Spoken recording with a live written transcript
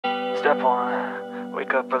Step 1,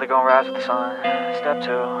 wake up early, gonna rise with the sun. Step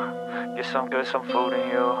 2, get some good, some food in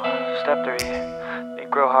you. Step 3,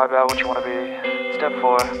 think real hard about what you wanna be. Step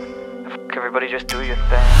 4, fuck everybody, just do your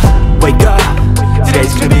thing. Wake up,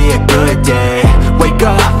 today's gonna be a good day. Wake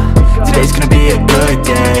up, today's gonna be a good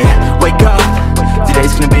day. Wake up,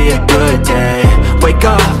 today's gonna be a good day. Wake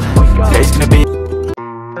up, today's gonna be.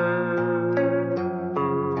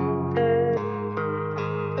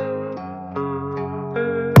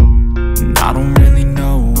 I don't really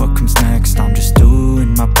know what comes next. I'm just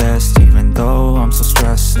doing my best, even though I'm so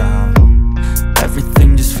stressed out.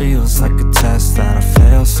 Everything just feels like a test that I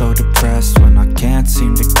fail, so depressed when I can't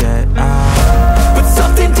seem to get out.